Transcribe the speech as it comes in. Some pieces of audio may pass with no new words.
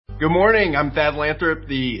Good morning. I'm Thad Lathrop,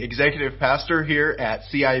 the executive pastor here at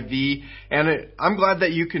CIV, and I'm glad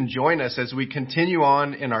that you can join us as we continue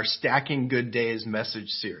on in our Stacking Good Days message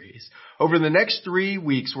series. Over the next 3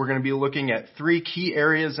 weeks, we're going to be looking at 3 key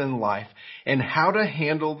areas in life and how to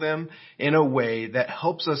handle them in a way that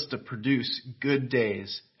helps us to produce good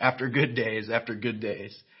days after good days after good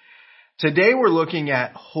days. Today, we're looking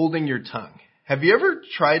at holding your tongue. Have you ever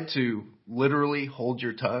tried to literally hold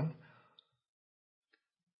your tongue?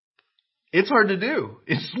 It's hard to do.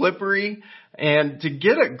 It's slippery, and to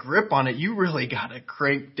get a grip on it, you really got to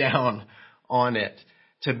crank down on it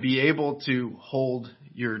to be able to hold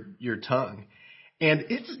your tongue. And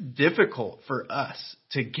it's difficult for us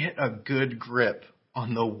to get a good grip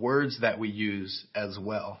on the words that we use as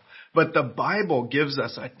well. But the Bible gives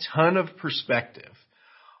us a ton of perspective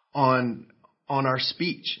on our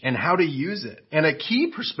speech and how to use it. And a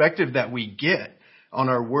key perspective that we get on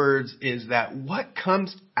our words is that what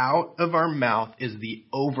comes out of our mouth is the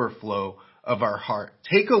overflow of our heart.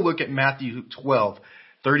 Take a look at Matthew 12,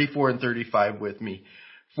 34 and 35 with me.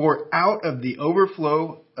 For out of the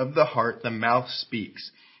overflow of the heart, the mouth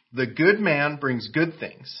speaks. The good man brings good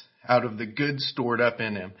things out of the good stored up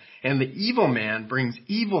in him. And the evil man brings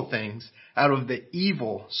evil things out of the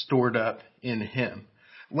evil stored up in him.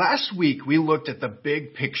 Last week, we looked at the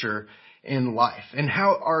big picture in life and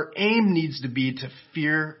how our aim needs to be to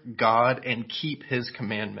fear God and keep His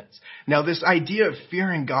commandments. Now, this idea of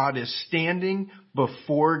fearing God is standing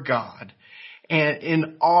before God and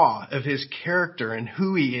in awe of His character and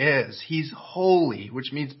who He is. He's holy,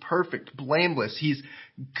 which means perfect, blameless. He's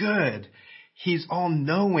good. He's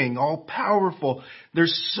all-knowing, all-powerful.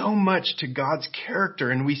 There's so much to God's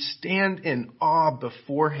character, and we stand in awe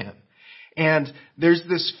before Him. And there's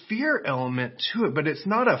this fear element to it, but it's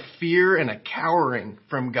not a fear and a cowering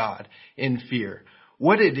from God in fear.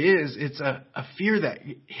 What it is, it's a fear that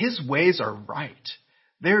His ways are right.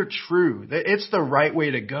 They're true. It's the right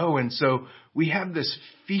way to go. And so we have this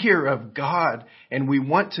fear of God, and we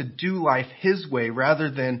want to do life His way rather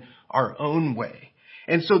than our own way.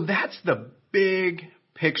 And so that's the big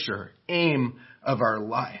picture, aim of our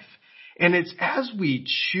life. And it's as we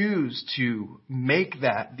choose to make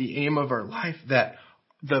that the aim of our life that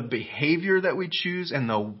the behavior that we choose and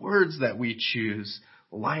the words that we choose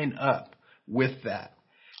line up with that.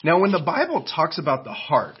 Now, when the Bible talks about the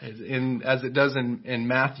heart, as it does in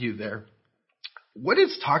Matthew there, what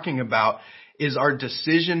it's talking about is our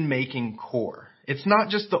decision-making core. It's not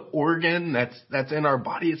just the organ that's in our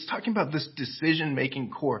body. It's talking about this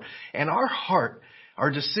decision-making core. And our heart, our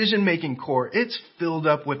decision-making core, it's filled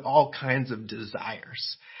up with all kinds of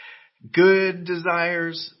desires. Good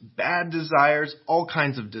desires, bad desires, all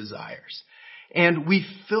kinds of desires. And we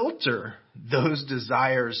filter those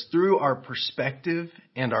desires through our perspective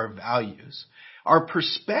and our values. Our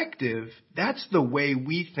perspective, that's the way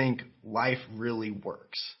we think life really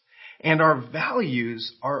works. And our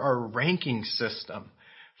values are our ranking system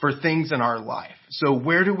for things in our life. So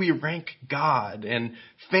where do we rank God and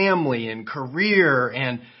family and career?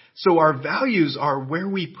 And so our values are where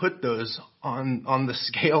we put those on the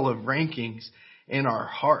scale of rankings in our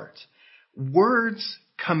heart. Words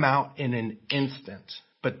come out in an instant,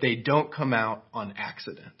 but they don't come out on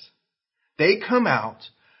accident. They come out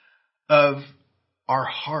of our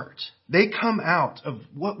heart. They come out of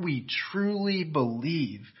what we truly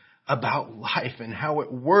believe about life and how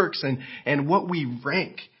it works and what we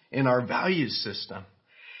rank in our value system.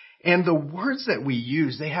 And the words that we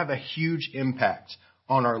use, they have a huge impact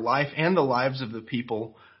on our life and the lives of the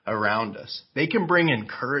people around us. They can bring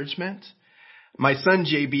encouragement. My son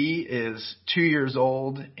JB is 2 years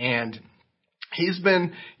old, and he's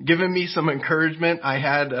been giving me some encouragement. I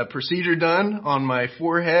had a procedure done on my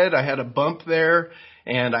forehead. I had a bump there,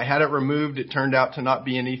 and I had it removed. It turned out to not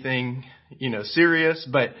be anything, serious,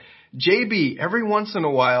 but JB, every once in a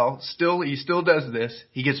while, he still does this.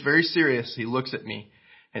 He gets very serious. He looks at me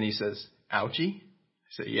and he says, "Ouchie?"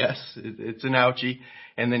 I say, "Yes, it's an ouchie."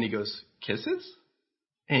 And then he goes, "Kisses?"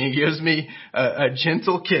 And he gives me a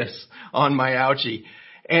gentle kiss on my ouchie.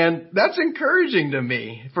 And that's encouraging to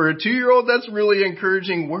me. For a 2-year-old, that's really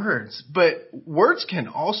encouraging words. But words can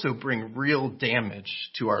also bring real damage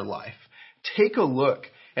to our life. Take a look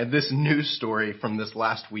at this news story from this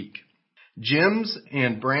last week. Gyms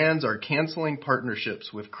and brands are canceling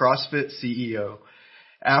partnerships with CrossFit CEO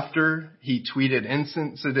after he tweeted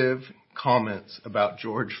insensitive comments about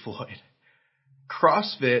George Floyd.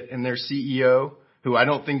 CrossFit and their CEO, who I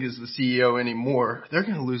don't think is the CEO anymore, they're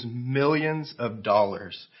going to lose millions of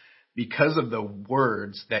dollars because of the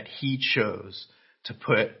words that he chose to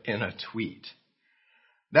put in a tweet.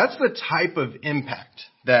 That's the type of impact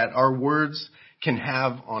that our words can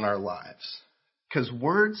have on our lives. Because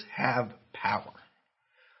words have power.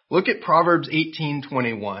 Look at Proverbs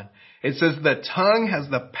 18:21. It says, the tongue has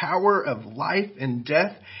the power of life and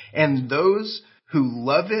death, and those who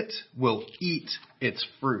love it will eat its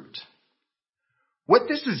fruit. What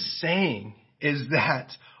this is saying is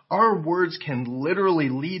that our words can literally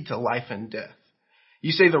lead to life and death.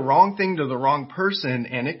 You say the wrong thing to the wrong person,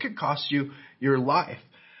 and it could cost you your life.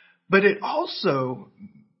 But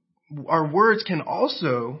our words can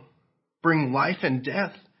also bring life and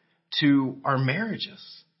death to our marriages,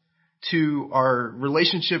 to our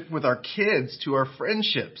relationship with our kids, to our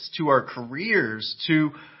friendships, to our careers,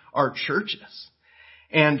 to our churches.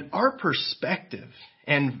 And our perspective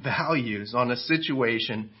and values on a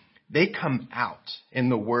situation, they come out in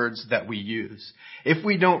the words that we use. If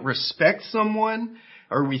we don't respect someone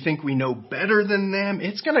or we think we know better than them,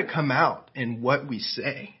 it's going to come out in what we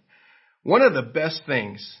say. One of the best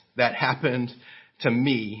things that happened to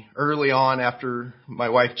me early on after my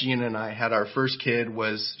wife Gina and I had our first kid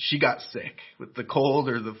was she got sick with the cold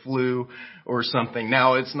or the flu or something.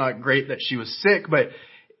 Now, it's not great that she was sick, but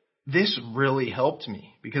this really helped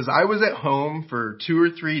me because I was at home for 2 or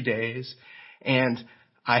 3 days and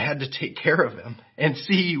I had to take care of him and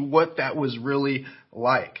see what that was really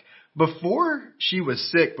like. Before she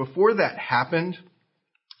was sick, before that happened,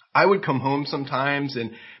 I would come home sometimes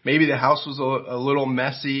and maybe the house was a little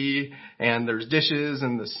messy and there's dishes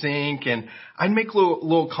in the sink and I'd make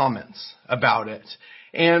little comments about it.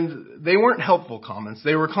 And they weren't helpful comments.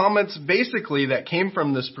 They were comments basically that came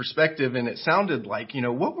from this perspective and it sounded like,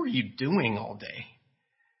 what were you doing all day?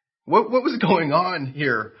 What was going on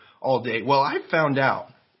here all day? Well, I found out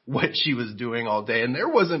what she was doing all day and there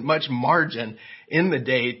wasn't much margin in the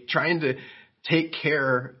day trying to take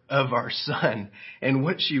care of our son and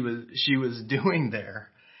what she was doing there.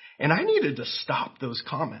 And I needed to stop those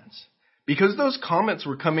comments because those comments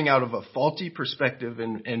were coming out of a faulty perspective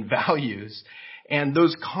and values. And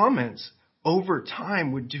those comments over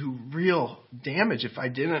time would do real damage if I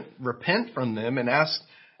didn't repent from them and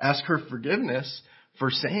ask her forgiveness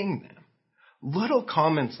for saying them. Little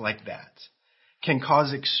comments like that can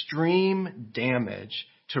cause extreme damage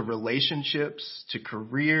to relationships, to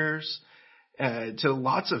careers, to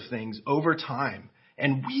lots of things over time.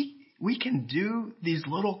 And we can do these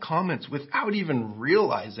little comments without even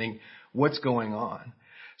realizing what's going on.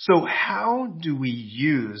 So how do we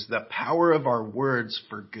use the power of our words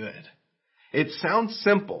for good? It sounds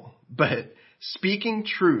simple, but speaking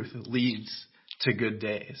truth leads to good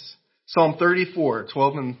days. Psalm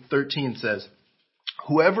 34:12 and 13 says,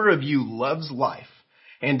 whoever of you loves life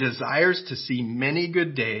and desires to see many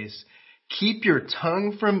good days, keep your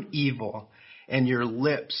tongue from evil and your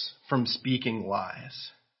lips from speaking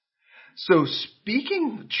lies. So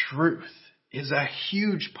speaking the truth is a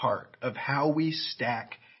huge part of how we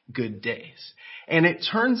stack good days. And it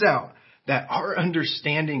turns out that our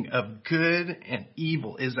understanding of good and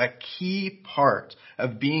evil is a key part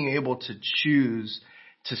of being able to choose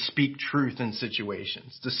to speak truth in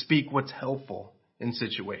situations, to speak what's helpful in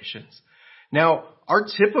situations. Now, our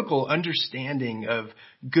typical understanding of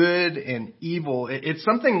good and evil, it's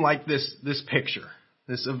something like this picture,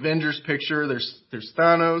 this Avengers picture. There's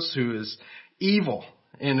Thanos, who is evil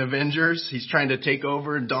in Avengers. He's trying to take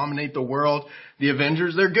over and dominate the world. The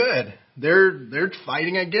Avengers, they're good. They're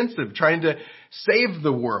fighting against him, trying to save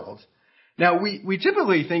the world. Now, we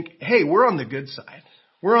typically think, hey, we're on the good side.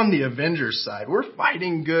 We're on the Avengers side. We're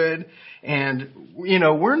fighting good, and,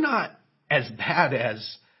 we're not as bad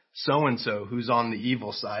as so-and-so who's on the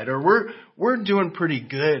evil side, or we're doing pretty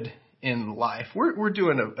good in life. We're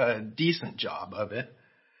doing a decent job of it.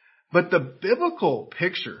 But the biblical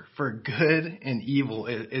picture for good and evil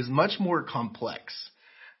is much more complex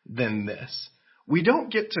than this. We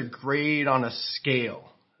don't get to grade on a scale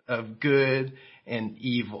of good and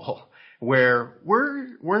evil where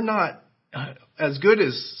we're not as good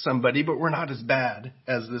as somebody, but we're not as bad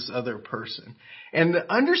as this other person. And the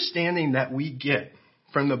understanding that we get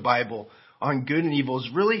from the Bible on good and evil is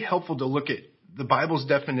really helpful to look at the Bible's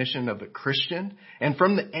definition of a Christian and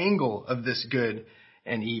from the angle of this good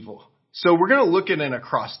and evil. So we're going to look at an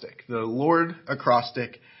acrostic, the Lord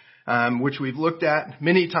acrostic, which we've looked at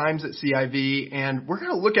many times at CIV, and we're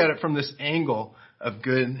going to look at it from this angle of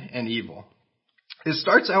good and evil. It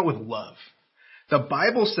starts out with love. The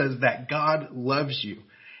Bible says that God loves you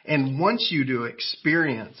and wants you to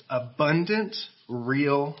experience abundant,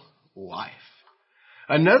 real life.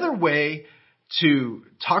 Another way to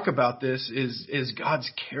talk about this is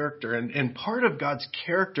God's character. And part of God's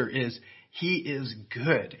character is He is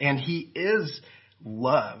good and He is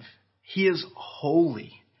love. He is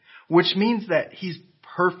holy, which means that He's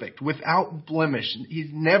perfect, without blemish. He's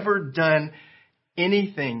never done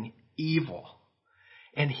anything evil.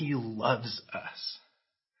 And he loves us.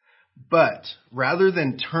 But rather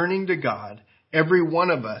than turning to God, every one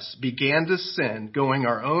of us began to sin, going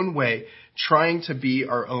our own way, trying to be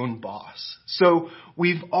our own boss. So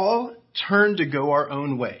we've all turned to go our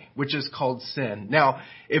own way, which is called sin. Now,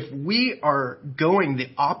 if we are going the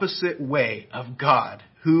opposite way of God,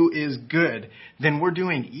 who is good, then we're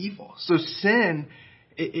doing evil. So sin,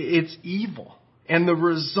 it's evil. And the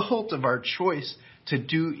result of our choice to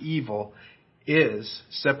do evil is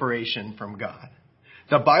separation from God.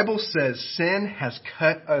 The Bible says sin has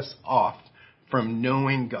cut us off from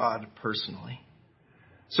knowing God personally.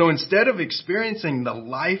 So instead of experiencing the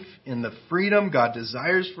life and the freedom God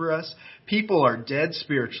desires for us, people are dead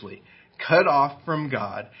spiritually, cut off from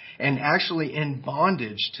God, and actually in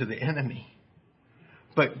bondage to the enemy.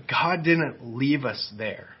 But God didn't leave us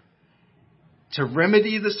there. To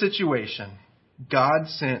remedy the situation, God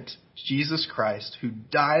sent Jesus Christ, who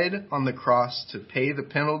died on the cross to pay the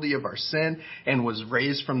penalty of our sin and was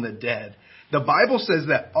raised from the dead. The Bible says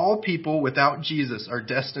that all people without Jesus are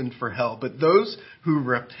destined for hell, but those who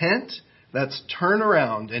repent, that's turn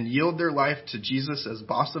around and yield their life to Jesus as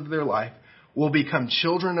boss of their life, will become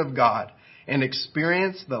children of God and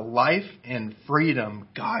experience the life and freedom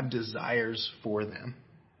God desires for them.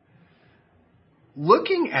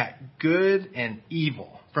 Looking at good and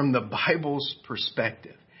evil from the Bible's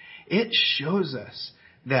perspective, it shows us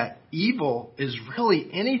that evil is really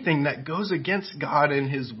anything that goes against God and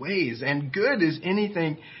his ways, and good is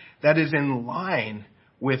anything that is in line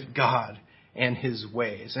with God and his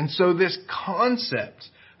ways. And so this concept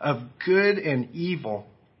of good and evil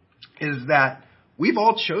is that we've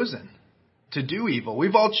all chosen to do evil.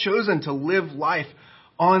 We've all chosen to live life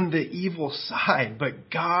on the evil side,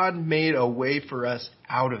 but God made a way for us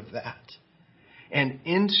out of that and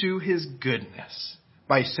into his goodness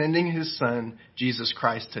by sending his son, Jesus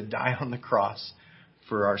Christ, to die on the cross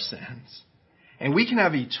for our sins. And we can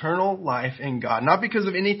have eternal life in God, not because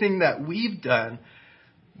of anything that we've done,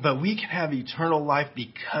 but we can have eternal life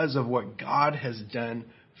because of what God has done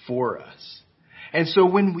for us. And so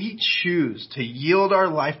when we choose to yield our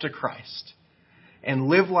life to Christ and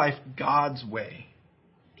live life God's way,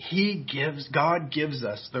 God gives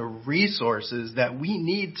us the resources that we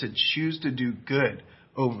need to choose to do good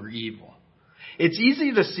over evil. It's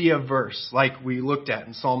easy to see a verse like we looked at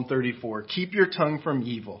in Psalm 34, keep your tongue from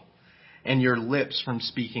evil and your lips from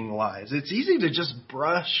speaking lies. It's easy to just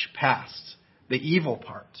brush past the evil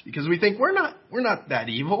part because we think we're not that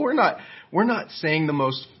evil. We're not saying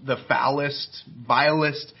the foulest,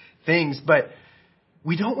 vilest things, but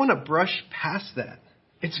we don't want to brush past that.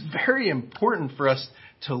 It's very important for us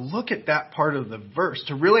to look at that part of the verse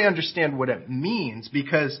to really understand what it means,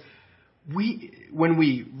 because when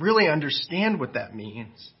we really understand what that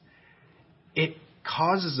means, it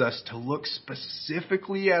causes us to look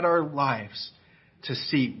specifically at our lives to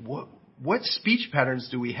see what speech patterns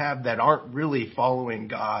do we have that aren't really following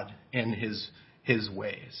God and his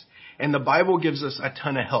ways. And the Bible gives us a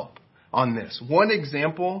ton of help on this. One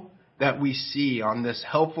example that we see on this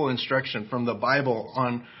helpful instruction from the Bible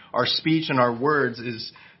on our speech and our words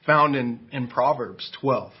is found in Proverbs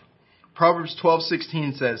 12. Proverbs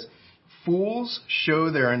 12:16 says, fools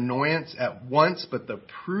show their annoyance at once, but the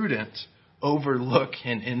prudent overlook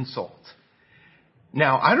an insult.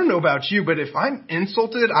 Now, I don't know about you, but if I'm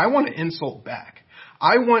insulted, I want to insult back.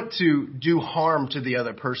 I want to do harm to the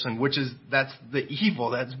other person, that's the evil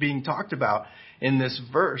that's being talked about in this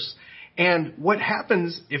verse. And what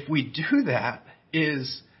happens if we do that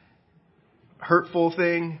is hurtful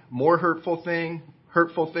thing, more,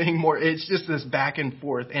 it's just this back and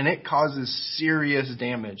forth, and it causes serious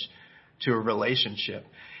damage to a relationship.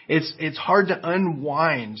 It's hard to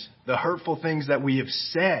unwind the hurtful things that we have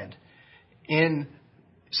said in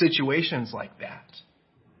situations like that.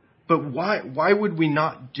 But why would we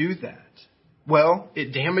not do that? Well,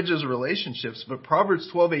 it damages relationships, but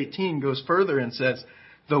Proverbs 12:18 goes further and says,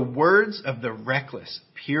 the words of the reckless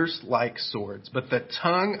pierce like swords, but the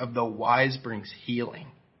tongue of the wise brings healing.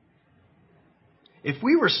 If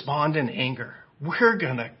we respond in anger, we're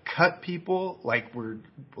going to cut people like we're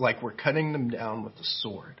cutting them down with a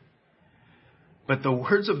sword. But the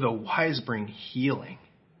words of the wise bring healing.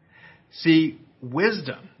 See,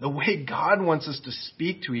 wisdom, the way God wants us to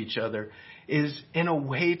speak to each other, is in a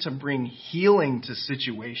way to bring healing to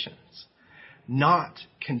situations, not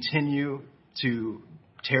continue to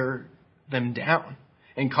tear them down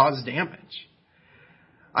and cause damage.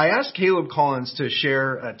 I asked Caleb Collins to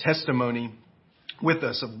share a testimony with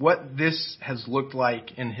us of what this has looked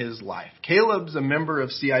like in his life. Caleb's a member of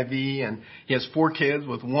CIV, and he has 4 kids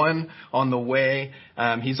with 1 on the way.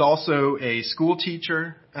 He's also a school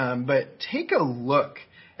teacher. But take a look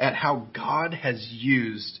at how God has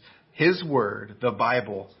used his word, the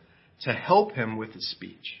Bible, to help him with his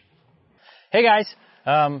speech. Hey guys,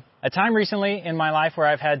 a time recently in my life where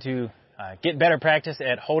I've had to get better practice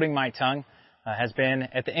at holding my tongue has been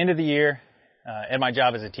at the end of the year at my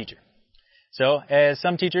job as a teacher. So as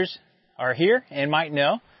some teachers are here and might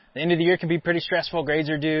know, the end of the year can be pretty stressful. Grades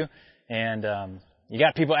are due, and you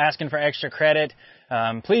got people asking for extra credit.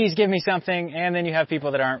 Please give me something. And then you have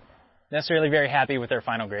people that aren't necessarily very happy with their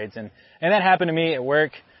final grades. And that happened to me at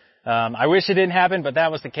work. I wish it didn't happen, but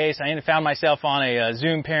that was the case. I found myself on a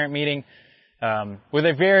Zoom parent meeting with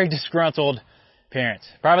a very disgruntled parent.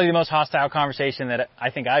 Probably the most hostile conversation that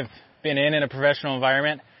I think I've been in a professional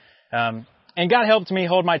environment. And God helped me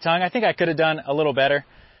hold my tongue. I think I could have done a little better.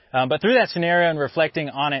 But through that scenario and reflecting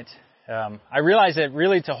on it, I realized that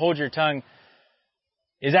really to hold your tongue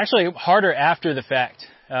is actually harder after the fact.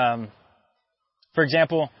 For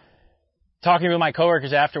example, talking with my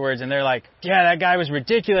coworkers afterwards, and they're like, yeah, that guy was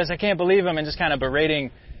ridiculous. I can't believe him, and just kind of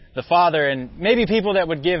berating the father, and maybe people that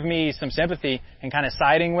would give me some sympathy and kind of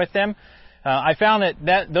siding with them. I found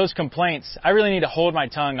that those complaints, I really need to hold my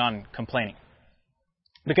tongue on complaining.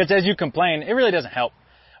 Because as you complain, it really doesn't help.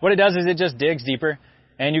 What it does is it just digs deeper,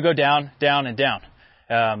 and you go down, down, and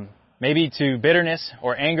down. Maybe to bitterness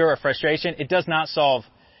or anger or frustration. It does not solve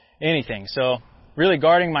anything. So really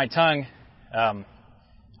guarding my tongue,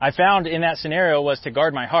 I found in that scenario was to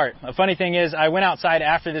guard my heart. A funny thing is I went outside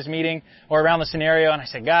after this meeting or around the scenario, and I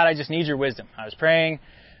said, God, I just need your wisdom. I was praying,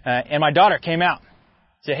 and my daughter came out.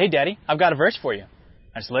 Said, hey, Daddy, I've got a verse for you.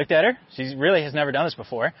 I just looked at her. She really has never done this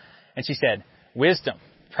before. And she said, wisdom.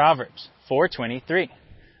 Proverbs 4:23.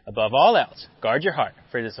 Above all else, guard your heart,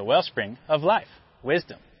 for it is the wellspring of life.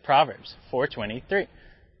 Wisdom. Proverbs 4:23.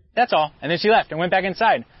 That's all. And then she left and went back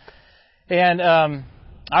inside. And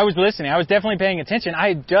I was listening. I was definitely paying attention. I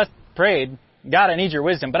had just prayed, God, I need your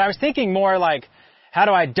wisdom. But I was thinking more like, how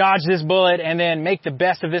do I dodge this bullet and then make the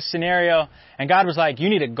best of this scenario? And God was like, you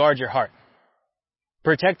need to guard your heart.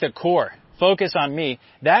 Protect the core. Focus on me.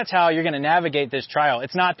 That's how you're going to navigate this trial.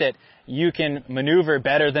 It's not that you can maneuver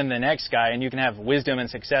better than the next guy and you can have wisdom and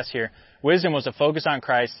success here. Wisdom was to focus on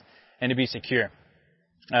Christ and to be secure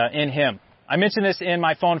in Him. I mentioned this in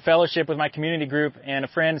my phone fellowship with my community group, and a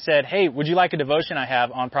friend said, hey, would you like a devotion I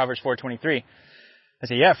have on Proverbs 4:23? I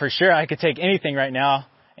said, yeah, for sure. I could take anything right now.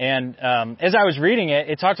 And as I was reading it,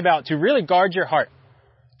 it talked about to really guard your heart.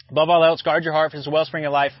 Above all else, guard your heart, for it's the wellspring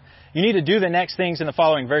of life. You need to do the next things in the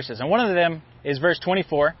following verses. And one of them is verse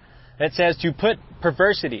 24 that says to put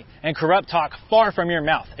perversity and corrupt talk far from your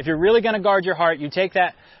mouth. If you're really going to guard your heart, you take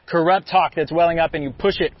that corrupt talk that's welling up and you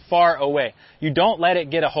push it far away. You don't let it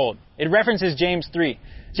get a hold. It references James 3.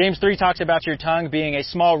 James 3 talks about your tongue being a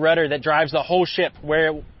small rudder that drives the whole ship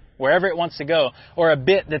wherever it wants to go, or a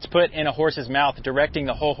bit that's put in a horse's mouth directing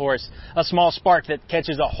the whole horse, a small spark that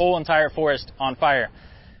catches a whole entire forest on fire.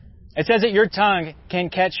 It says that your tongue can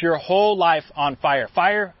catch your whole life on fire.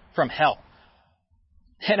 Fire from hell.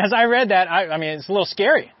 And as I read that, I mean, it's a little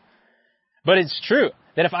scary. But it's true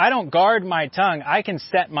that if I don't guard my tongue, I can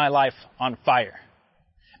set my life on fire.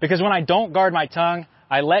 Because when I don't guard my tongue,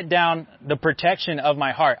 I let down the protection of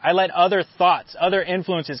my heart. I let other thoughts, other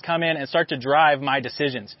influences come in and start to drive my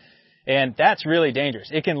decisions. And that's really dangerous.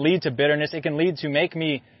 It can lead to bitterness. It can lead to make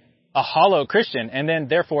me a hollow Christian and then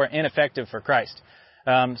therefore ineffective for Christ.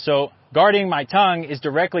 So guarding my tongue is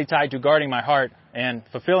directly tied to guarding my heart and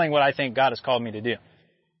fulfilling what I think God has called me to do.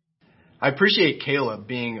 I appreciate Caleb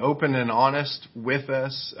being open and honest with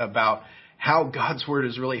us about how God's word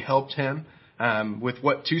has really helped him with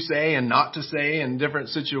what to say and not to say in different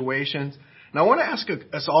situations. And I want to ask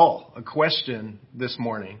us all a question this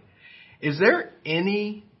morning. Is there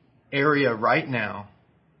any area right now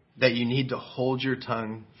that you need to hold your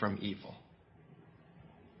tongue from evil?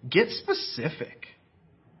 Get specific.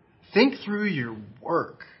 Think through your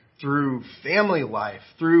work, through family life,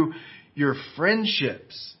 through your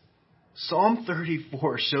friendships. Psalm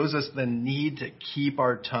 34 shows us the need to keep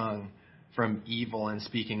our tongue from evil and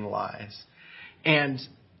speaking lies. And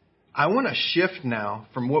I want to shift now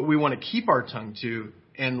from what we want to keep our tongue to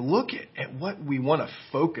and look at what we want to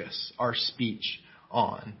focus our speech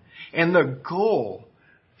on. And the goal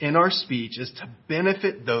in our speech is to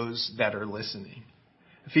benefit those that are listening.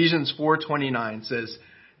 Ephesians 4:29 says,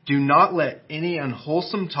 do not let any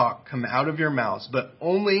unwholesome talk come out of your mouths, but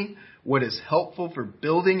only what is helpful for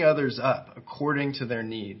building others up according to their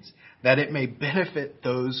needs, that it may benefit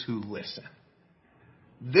those who listen.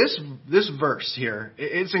 This verse here,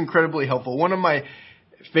 it's incredibly helpful. One of my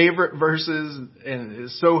favorite verses, and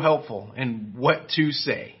is so helpful in what to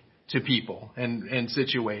say to people and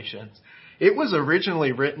situations. It was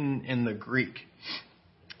originally written in the Greek.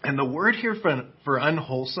 And the word here for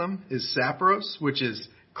unwholesome is sapros, which is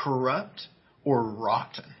corrupt or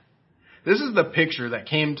rotten. This is the picture that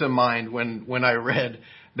came to mind when I read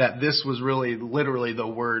that this was really literally the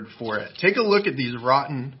word for it. Take a look at these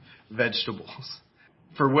rotten vegetables.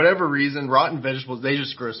 For whatever reason, rotten vegetables, they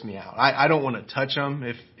just gross me out. I don't want to touch them.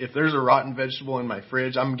 If there's a rotten vegetable in my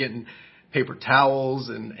fridge, I'm getting paper towels,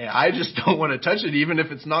 and I just don't want to touch it, even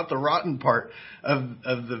if it's not the rotten part of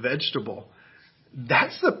the vegetable.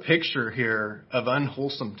 That's the picture here of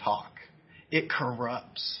unwholesome talk. It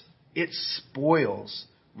corrupts. It spoils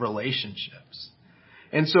relationships.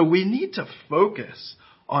 And so we need to focus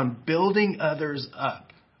on building others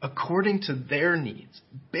up according to their needs,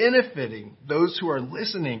 benefiting those who are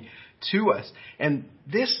listening to us. And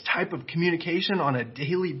this type of communication on a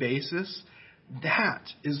daily basis, that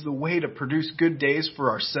is the way to produce good days for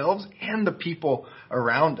ourselves and the people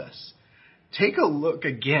around us. Take a look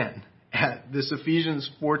again at this Ephesians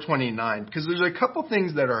 4:29, because there's a couple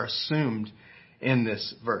things that are assumed in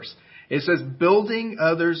this verse. It says, building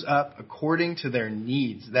others up according to their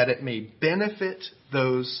needs, that it may benefit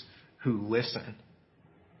those who listen.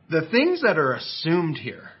 The things that are assumed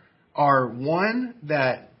here are, one,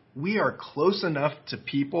 that we are close enough to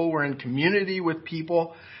people, we're in community with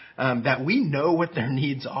people, that we know what their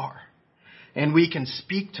needs are. And we can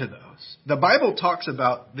speak to those. The Bible talks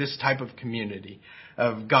about this type of community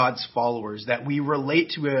of God's followers, that we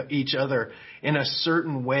relate to each other in a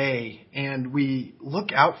certain way, and we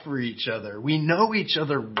look out for each other. We know each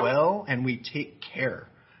other well, and we take care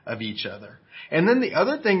of each other. And then the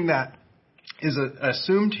other thing that is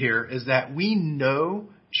assumed here is that we know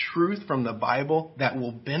truth from the Bible that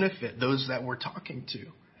will benefit those that we're talking to.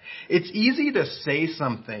 It's easy to say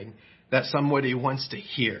something that somebody wants to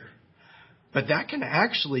hear, but that can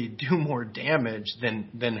actually do more damage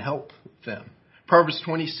than help them. Proverbs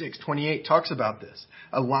 26:28 talks about this.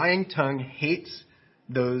 A lying tongue hates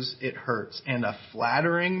those it hurts, and a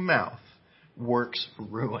flattering mouth works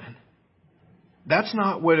ruin. That's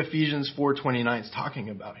not what Ephesians 4:29 is talking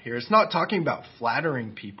about here. It's not talking about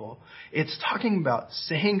flattering people. It's talking about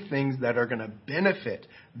saying things that are going to benefit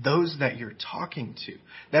those that you're talking to,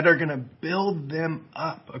 that are going to build them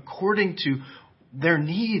up according to their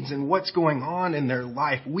needs and what's going on in their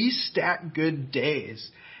life. We stack good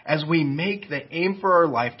days as we make the aim for our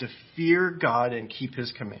life to fear God and keep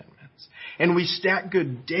His commandments. And we stack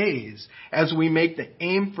good days as we make the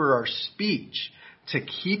aim for our speech to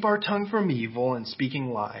keep our tongue from evil and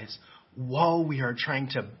speaking lies, while we are trying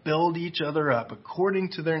to build each other up according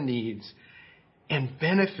to their needs and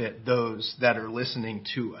benefit those that are listening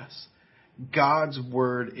to us. God's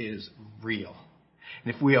word is real.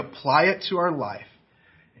 And if we apply it to our life,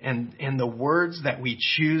 and the words that we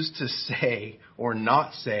choose to say or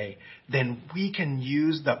not say, then we can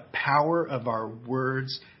use the power of our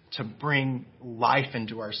words to bring life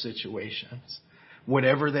into our situations,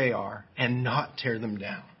 whatever they are, and not tear them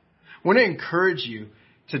down. I want to encourage you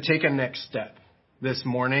to take a next step this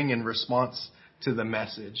morning in response to the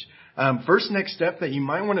message. First next step that you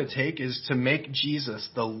might want to take is to make Jesus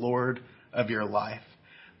the Lord of your life.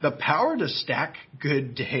 The power to stack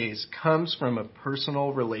good days comes from a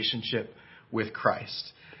personal relationship with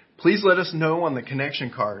Christ. Please let us know on the connection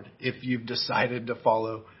card if you've decided to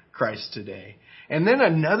follow Christ today. And then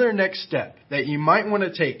another next step that you might want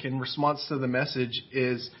to take in response to the message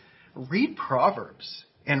is read Proverbs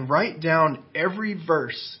and write down every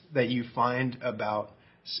verse that you find about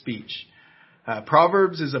speech.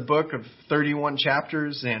 Proverbs is a book of 31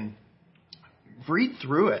 chapters, and read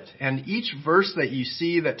through it. And each verse that you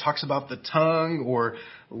see that talks about the tongue or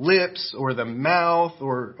lips or the mouth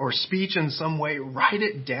or speech in some way, write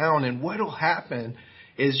it down. And what will happen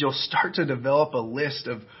is you'll start to develop a list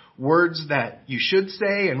of words that you should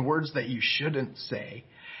say and words that you shouldn't say.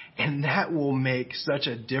 And that will make such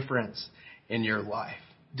a difference in your life.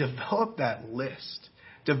 Develop that list.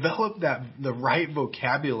 Develop the right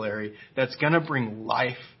vocabulary that's going to bring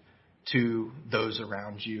life to those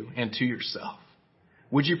around you and to yourself.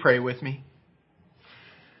 Would you pray with me?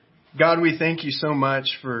 God, we thank you so much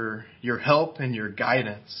for your help and your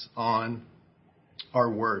guidance on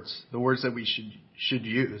our words, the words that we should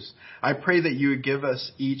use. I pray that you would give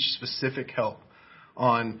us each specific help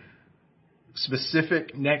on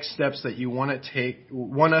specific next steps that you want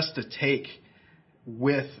us to take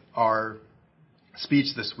with our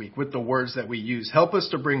speech this week, with the words that we use. Help us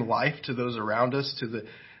to bring life to those around us,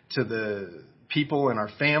 to the people in our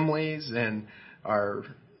families, and our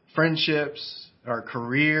friendships, our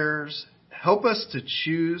careers. Help us to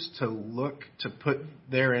choose to look to put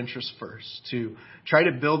their interests first, to try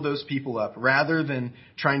to build those people up rather than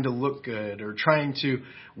trying to look good or trying to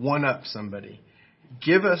one-up somebody.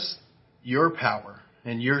 Give us your power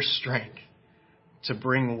and your strength to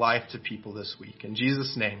bring life to people this week. In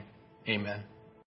Jesus' name, amen.